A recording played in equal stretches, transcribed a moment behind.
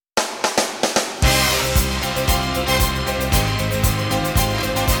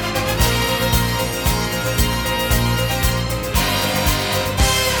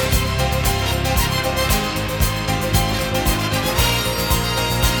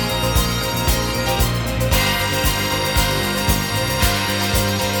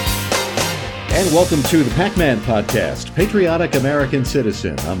And welcome to the PAC Man podcast, Patriotic American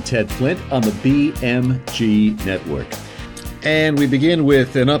Citizen. I'm Ted Flint on the BMG Network. And we begin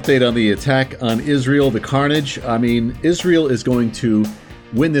with an update on the attack on Israel, the carnage. I mean, Israel is going to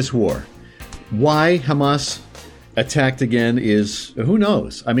win this war. Why Hamas attacked again is, who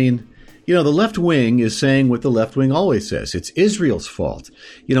knows? I mean, you know, the left wing is saying what the left wing always says. It's Israel's fault.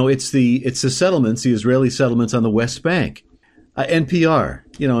 You know, it's the settlements, the Israeli settlements on the West Bank. NPR,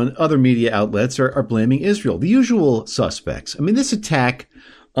 you know, and other media outlets are blaming Israel. The usual suspects. I mean, this attack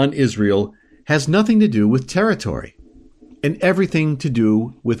on Israel has nothing to do with territory and everything to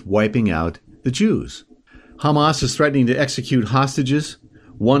do with wiping out the Jews. Hamas is threatening to execute hostages,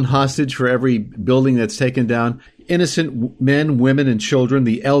 one hostage for every building that's taken down. Innocent men, women, and children,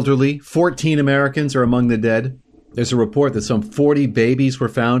 the elderly, 14 Americans are among the dead. There's a report that some 40 babies were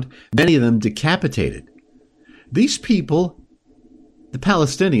found, many of them decapitated. These people, the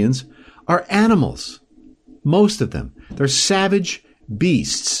Palestinians, are animals. Most of them. They're savage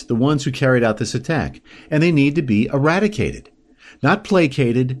beasts, the ones who carried out this attack. And they need to be eradicated. Not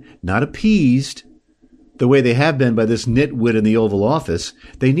placated, not appeased, the way they have been by this nitwit in the Oval Office.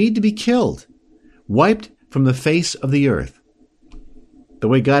 They need to be killed. Wiped from the face of the earth. The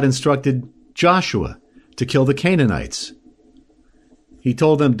way God instructed Joshua to kill the Canaanites. He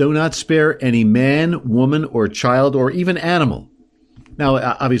told them, do not spare any man, woman, or child, or even animal. Now,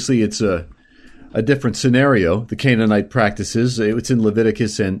 obviously, it's a different scenario, the Canaanite practices. It's in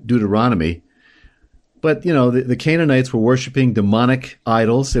Leviticus and Deuteronomy. But, you know, the Canaanites were worshiping demonic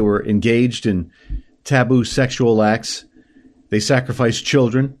idols. They were engaged in taboo sexual acts. They sacrificed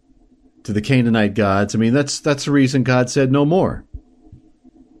children to the Canaanite gods. I mean, that's the reason God said no more.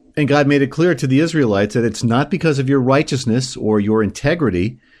 And God made it clear to the Israelites that it's not because of your righteousness or your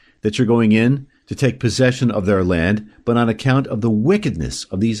integrity that you're going in to take possession of their land, but on account of the wickedness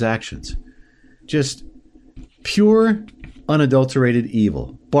of these actions. Just pure, unadulterated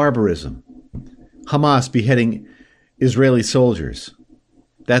evil, barbarism. Hamas beheading Israeli soldiers.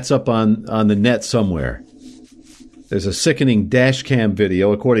 That's up on the net somewhere. There's a sickening dash cam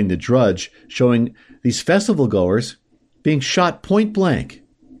video, according to Drudge, showing these festival goers being shot point blank.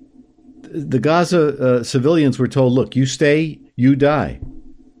 The Gaza civilians were told, look, you stay, you die.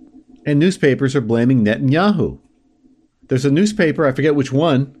 And newspapers are blaming Netanyahu. There's a newspaper, I forget which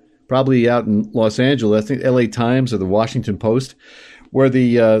one, probably out in Los Angeles, I think LA Times or the Washington Post, where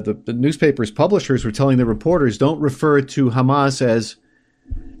the newspaper's publishers were telling the reporters, don't refer to Hamas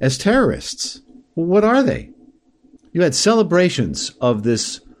as terrorists. Well, what are they? You had celebrations of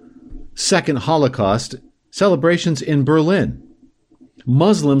this second Holocaust, celebrations in Berlin.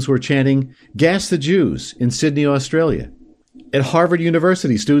 Muslims were chanting, gas the Jews in Sydney, Australia. At Harvard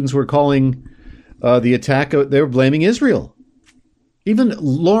University, students were calling the attack, they were blaming Israel. Even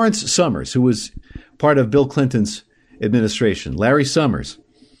Lawrence Summers, who was part of Bill Clinton's administration, Larry Summers,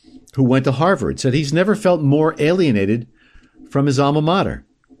 who went to Harvard, said he's never felt more alienated from his alma mater.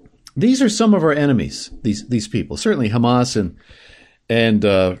 These are some of our enemies, these people, certainly Hamas and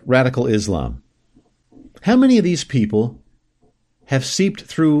radical Islam. How many of these people have seeped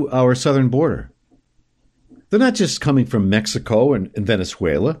through our southern border? They're not just coming from Mexico and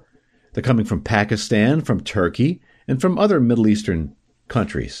Venezuela. They're coming from Pakistan, from Turkey, and from other Middle Eastern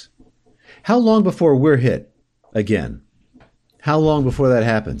countries. How long before we're hit again? How long before that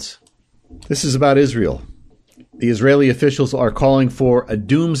happens? This is about Israel. The Israeli officials are calling for a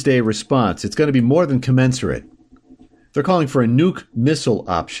doomsday response. It's going to be more than commensurate. They're calling for a nuke missile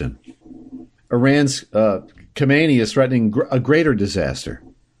option. Iran's Khamenei is threatening a greater disaster.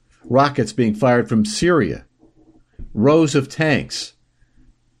 Rockets being fired from Syria. Rows of tanks.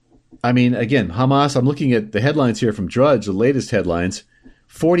 I mean, again, Hamas, I'm looking at the headlines here from Drudge, the latest headlines.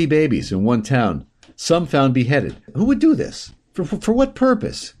 40 babies in one town, some found beheaded. Who would do this? For what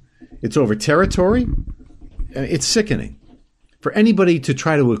purpose? It's over territory? It's sickening. For anybody to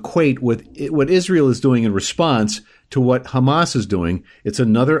try to equate what Israel is doing in response to what Hamas is doing, it's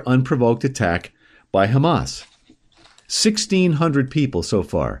another unprovoked attack by Hamas. 1,600 people so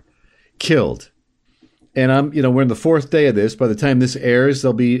far killed. And we're in the fourth day of this. By the time this airs,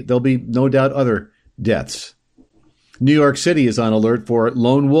 there'll be no doubt other deaths. New York City is on alert for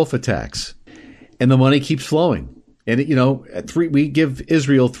lone wolf attacks, and the money keeps flowing. And we give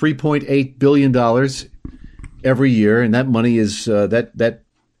Israel $3.8 billion every year, and that money is that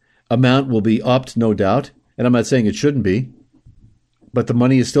amount will be upped, no doubt. And I'm not saying it shouldn't be, but the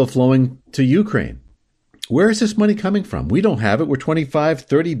money is still flowing to Ukraine. Where is this money coming from? We don't have it. We're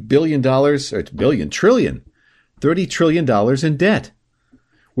 $30 billion, $30 trillion in debt.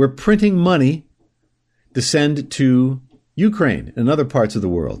 We're printing money to send to Ukraine and other parts of the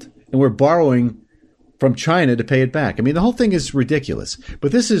world. and we're borrowing from China to pay it back. I mean, the whole thing is ridiculous.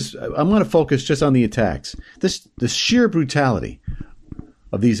 But I'm going to focus just on the attacks. The sheer brutality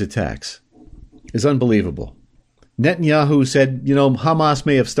of these attacks is unbelievable. Netanyahu said, Hamas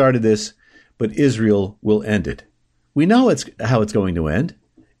may have started this, but Israel will end it. We know how it's going to end.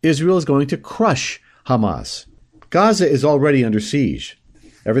 Israel is going to crush Hamas. Gaza is already under siege.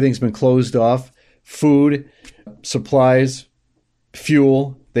 Everything's been closed off. Food, supplies,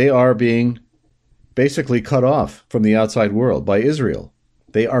 fuel, they are being basically cut off from the outside world by Israel.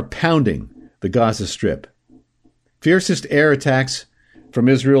 They are pounding the Gaza Strip. Fiercest air attacks from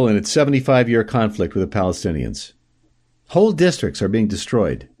Israel in its 75-year conflict with the Palestinians. Whole districts are being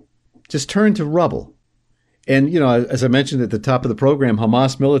destroyed, just turned to rubble. And, as I mentioned at the top of the program,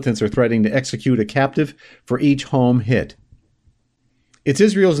 Hamas militants are threatening to execute a captive for each home hit. It's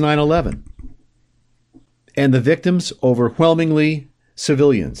Israel's 9/11. And the victims, overwhelmingly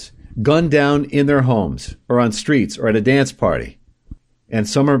civilians, gunned down in their homes or on streets or at a dance party. And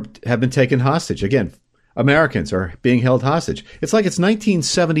some have been taken hostage. Again, Americans are being held hostage. It's like it's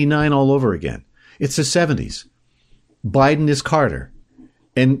 1979 all over again. It's the 70s. Biden is Carter,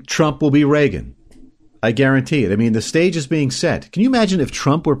 and Trump will be Reagan. I guarantee it. I mean, the stage is being set. Can you imagine if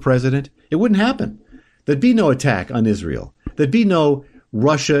Trump were president? It wouldn't happen. There'd be no attack on Israel. There'd be no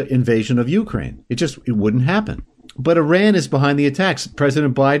Russia invasion of Ukraine. It wouldn't happen. But Iran is behind the attacks.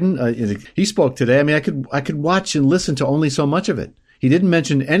 President Biden, he spoke today. I mean, I could watch and listen to only so much of it. He didn't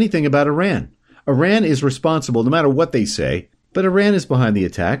mention anything about Iran. Iran is responsible, no matter what they say, but Iran is behind the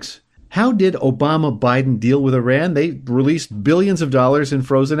attacks. How did Obama-Biden deal with Iran? They released billions of dollars in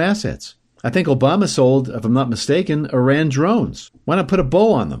frozen assets. I think Obama sold, if I'm not mistaken, Iran drones. Why not put a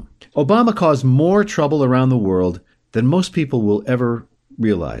bow on them? Obama caused more trouble around the world than most people will ever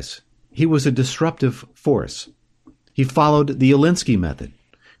realize. He was a disruptive force. He followed the Alinsky method.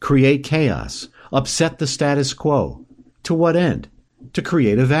 Create chaos. Upset the status quo. To what end? To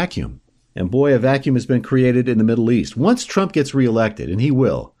create a vacuum. And boy, a vacuum has been created in the Middle East. Once Trump gets reelected, and he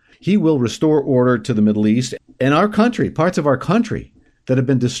will restore order to the Middle East and our country, parts of our country that have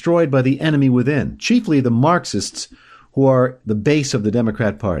been destroyed by the enemy within, chiefly the Marxists who are the base of the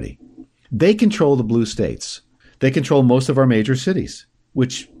Democrat Party. They control the blue states. They control most of our major cities,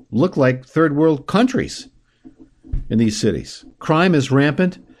 which look like third world countries in these cities. Crime is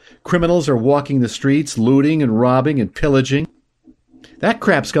rampant. Criminals are walking the streets, looting and robbing and pillaging. That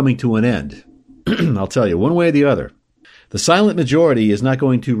crap's coming to an end. I'll tell you, one way or the other. The silent majority is not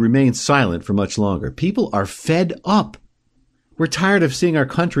going to remain silent for much longer. People are fed up. We're tired of seeing our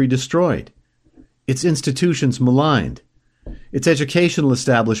country destroyed, its institutions maligned, its educational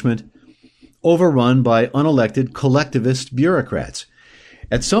establishment overrun by unelected collectivist bureaucrats.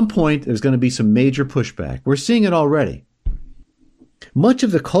 At some point, there's going to be some major pushback. We're seeing it already. Much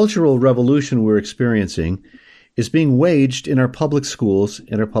of the cultural revolution we're experiencing is being waged in our public schools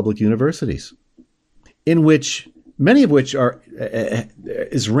and our public universities, in which many of which are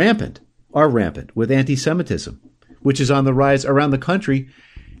rampant with anti-Semitism, which is on the rise around the country,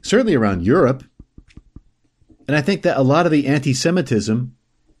 certainly around Europe. And I think that a lot of the anti-Semitism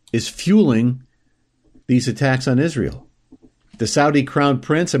is fueling these attacks on Israel. The Saudi crown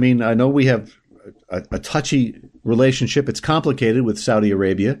prince, I mean, I know we have a touchy relationship. It's complicated with Saudi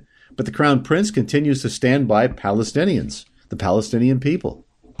Arabia, but the crown prince continues to stand by Palestinians, the Palestinian people.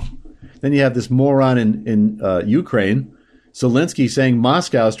 Then you have this moron in Ukraine, Zelensky, saying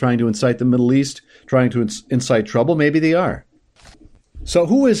Moscow is trying to incite the Middle East, trying to incite trouble. Maybe they are. So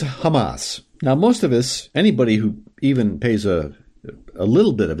who is Hamas? Now, most of us, anybody who even pays a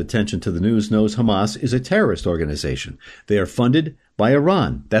little bit of attention to the news knows Hamas is a terrorist organization. They are funded by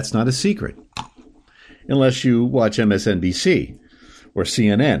Iran. That's not a secret, unless you watch MSNBC or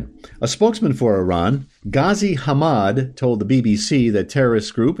CNN. A spokesman for Iran, Ghazi Hamad, told the BBC that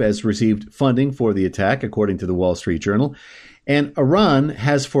terrorist group has received funding for the attack, according to the Wall Street Journal, and Iran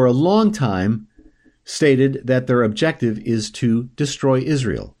has for a long time stated that their objective is to destroy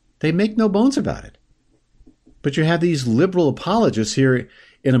Israel. They make no bones about it. But you have these liberal apologists here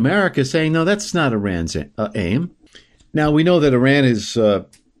in America saying, no, that's not Iran's aim. Now, we know that Iran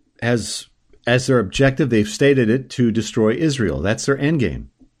has as their objective, they've stated it, to destroy Israel. That's their endgame.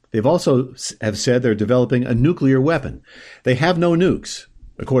 They've also have said they're developing a nuclear weapon. They have no nukes,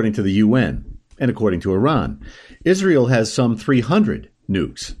 according to the UN and according to Iran. Israel has some 300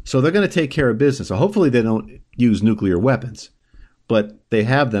 nukes, so they're going to take care of business. So hopefully they don't use nuclear weapons, but they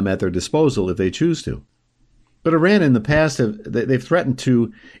have them at their disposal if they choose to. But Iran in the past, they've threatened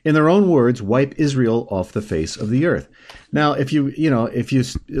to, in their own words, wipe Israel off the face of the earth. Now, a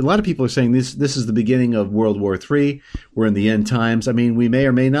lot of people are saying this is the beginning of World War III. We're in the end times. I mean, we may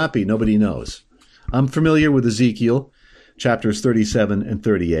or may not be. Nobody knows. I'm familiar with Ezekiel, chapters 37 and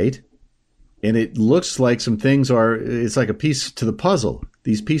 38. And it looks like it's like a piece to the puzzle.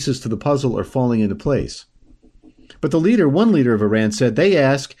 These pieces to the puzzle are falling into place. But one leader of Iran said, they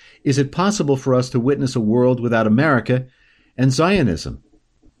ask, is it possible for us to witness a world without America and Zionism?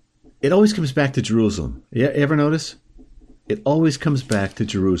 It always comes back to Jerusalem. You ever notice? It always comes back to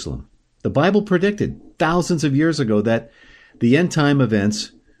Jerusalem. The Bible predicted thousands of years ago that the end time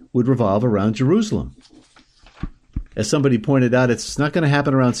events would revolve around Jerusalem. As somebody pointed out, it's not going to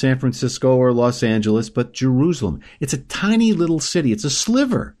happen around San Francisco or Los Angeles, but Jerusalem. It's a tiny little city. It's a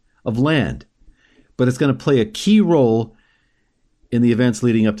sliver of land, but it's going to play a key role in the events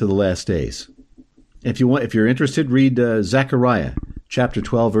leading up to the last days. If you're interested, read Zechariah chapter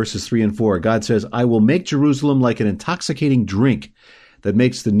 12, verses 3 and 4. God says, I will make Jerusalem like an intoxicating drink that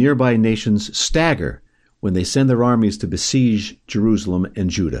makes the nearby nations stagger when they send their armies to besiege Jerusalem and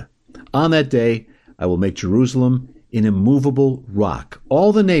Judah. On that day, I will make Jerusalem an immovable rock.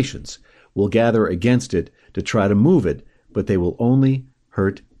 All the nations will gather against it to try to move it, but they will only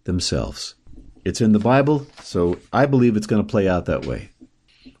hurt themselves. It's in the Bible, so I believe it's going to play out that way.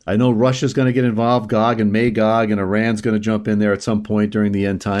 I know Russia's going to get involved, Gog and Magog, and Iran's going to jump in there at some point during the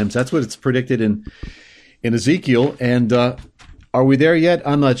end times. That's what it's predicted in Ezekiel. And are we there yet?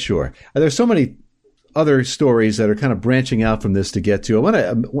 I'm not sure. There's so many other stories that are kind of branching out from this to get to. I want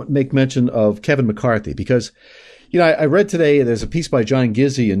to make mention of Kevin McCarthy because, I read today there's a piece by John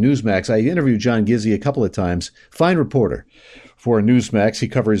Gizzi in Newsmax. I interviewed John Gizzi a couple of times. Fine reporter for Newsmax. He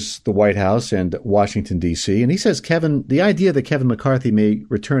covers the White House and Washington, D.C. And he says the idea that Kevin McCarthy may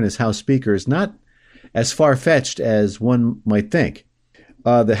return as House Speaker is not as far-fetched as one might think.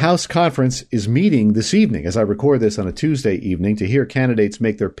 The House conference is meeting this evening, as I record this on a Tuesday evening, to hear candidates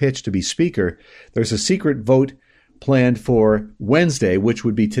make their pitch to be Speaker. There's a secret vote planned for Wednesday, which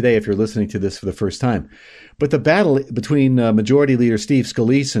would be today if you're listening to this for the first time. But the battle between Majority Leader Steve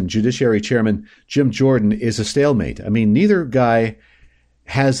Scalise and Judiciary Chairman Jim Jordan is a stalemate. I mean, neither guy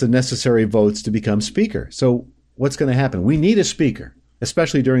has the necessary votes to become Speaker. So what's going to happen? We need a Speaker,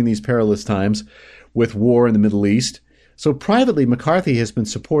 especially during these perilous times with war in the Middle East. So privately, McCarthy has been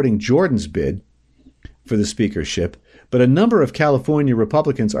supporting Jordan's bid for the speakership, but a number of California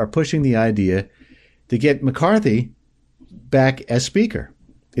Republicans are pushing the idea to get McCarthy back as Speaker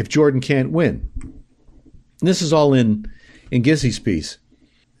if Jordan can't win. And this is all in Gizzi's piece.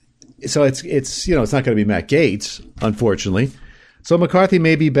 So it's not going to be Matt Gaetz, unfortunately. So McCarthy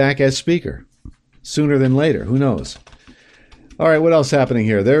may be back as Speaker sooner than later. Who knows? All right, what else happening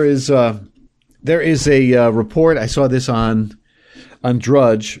here? There is a report. I saw this on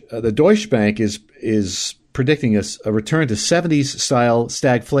Drudge. The Deutsche Bank is predicting a return to 70s style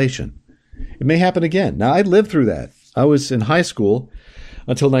stagflation. It may happen again. Now, I lived through that. I was in high school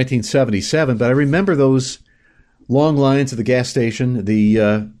until 1977, but I remember those long lines at the gas station,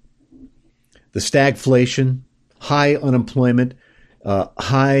 the stagflation, high unemployment,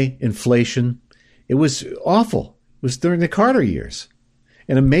 high inflation. It was awful. It was during the Carter years.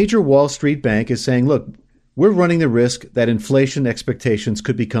 And a major Wall Street bank is saying, look, we're running the risk that inflation expectations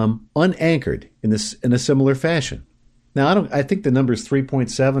could become unanchored in a similar fashion. Now, I think the number is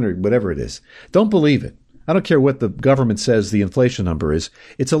 3.7 or whatever it is. Don't believe it. I don't care what the government says the inflation number is.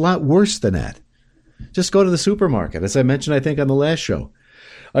 It's a lot worse than that. Just go to the supermarket. As I mentioned, I think, on the last show.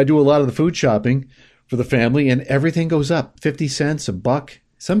 I do a lot of the food shopping for the family, and everything goes up. 50 cents, a buck.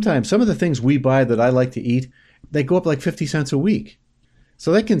 Sometimes some of the things we buy that I like to eat, they go up like 50 cents a week.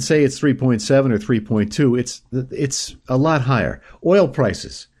 So they can say it's 3.7 or 3.2. It's a lot higher. Oil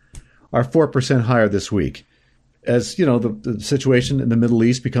prices are 4% higher this week. As you know, the situation in the Middle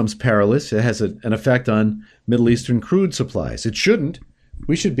East becomes perilous. It has an effect on Middle Eastern crude supplies. It shouldn't.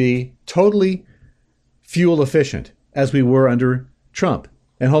 We should be totally fuel efficient as we were under Trump.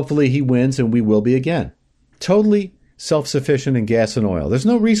 And hopefully he wins and we will be again. Totally self-sufficient in gas and oil. There's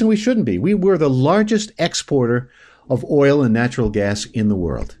no reason we shouldn't be. We were the largest exporter of oil and natural gas in the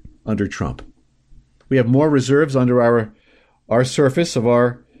world under Trump. We have more reserves under our surface of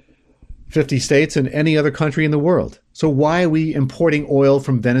our 50 states than any other country in the world. So why are we importing oil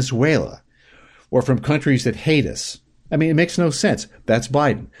from Venezuela or from countries that hate us? I mean, it makes no sense. That's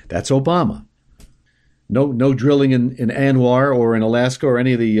Biden. That's Obama. No drilling in Anwar or in Alaska or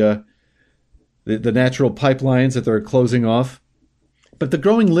any of the natural pipelines that they're closing off. But the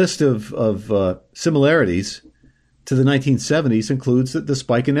growing list of similarities to the 1970s includes the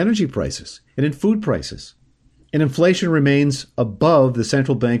spike in energy prices and in food prices. And inflation remains above the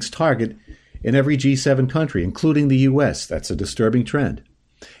central bank's target in every G7 country, including the U.S. That's a disturbing trend.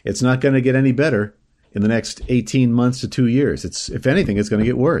 It's not going to get any better in the next 18 months to 2 years. If anything, it's going to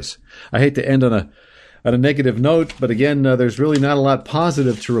get worse. I hate to end on a negative note, but again, there's really not a lot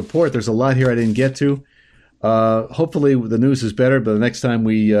positive to report. There's a lot here I didn't get to. Hopefully the news is better, but the next time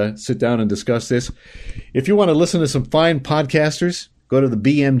we sit down and discuss this, if you want to listen to some fine podcasters, go to the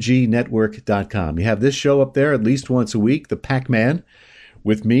bmgnetwork.com. You have this show up there at least once a week, the PAC Man,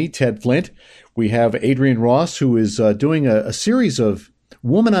 with me, Ted Flint. We have Adrienne Ross, who is doing a series of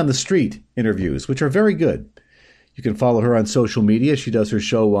Woman on the Street interviews, which are very good. You can follow her on social media. She does her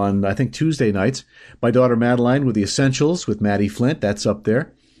show on, I think, Tuesday nights. My daughter Madeline with The Essentials with Maddie Flint. That's up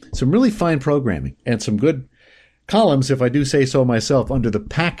there. Some really fine programming and some good columns, if I do say so myself, under the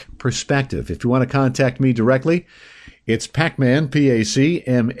PAC perspective. If you want to contact me directly, it's PACMAN,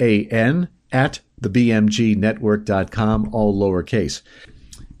 PACMAN, at thebmgnetwork.com, all lowercase.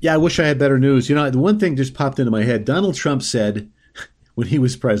 Yeah, I wish I had better news. You know, the one thing just popped into my head. Donald Trump said when he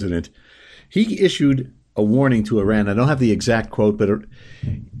was president, he issued a warning to Iran. I don't have the exact quote, but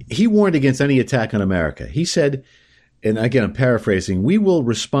he warned against any attack on America. He said, and again, I'm paraphrasing, "We will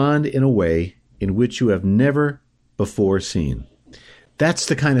respond in a way in which you have never before seen." That's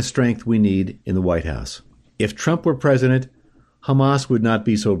the kind of strength we need in the White House. If Trump were president, Hamas would not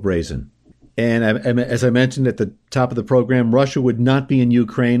be so brazen. And as I mentioned at the top of the program, Russia would not be in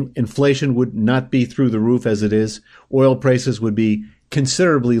Ukraine. Inflation would not be through the roof as it is. Oil prices would be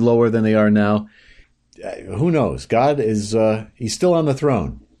considerably lower than they are now. Who knows? God is, he's still on the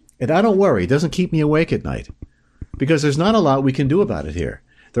throne. And I don't worry. It doesn't keep me awake at night because there's not a lot we can do about it here.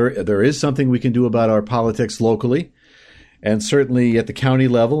 There is something we can do about our politics locally and certainly at the county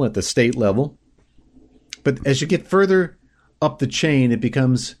level, at the state level. But as you get further up the chain, it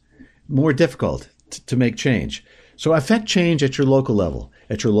becomes more difficult to make change. So affect change at your local level,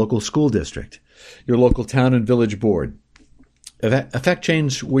 at your local school district, your local town and village board. Affect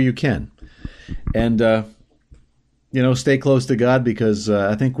change where you can. And, stay close to God because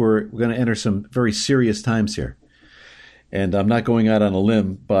I think we're going to enter some very serious times here. And I'm not going out on a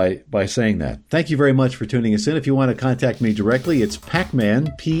limb by saying that. Thank you very much for tuning us in. If you want to contact me directly, it's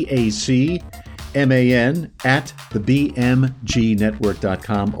PACMAN, PACMAN, at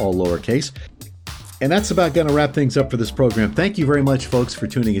thebmgnetwork.com, all lowercase. And that's about going to wrap things up for this program. Thank you very much, folks, for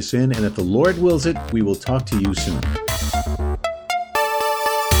tuning us in. And if the Lord wills it, we will talk to you soon.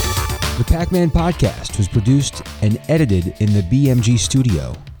 The PAC Man podcast was produced and edited in the BMG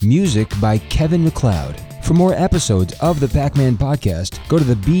studio. Music by Kevin MacLeod. For more episodes of the PAC Man podcast, go to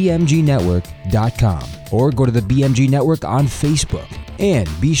the bmgnetwork.com or go to the BMG Network on Facebook. And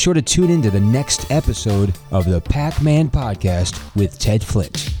be sure to tune in to the next episode of the PAC Man podcast with Ted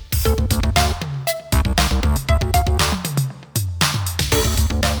Flint.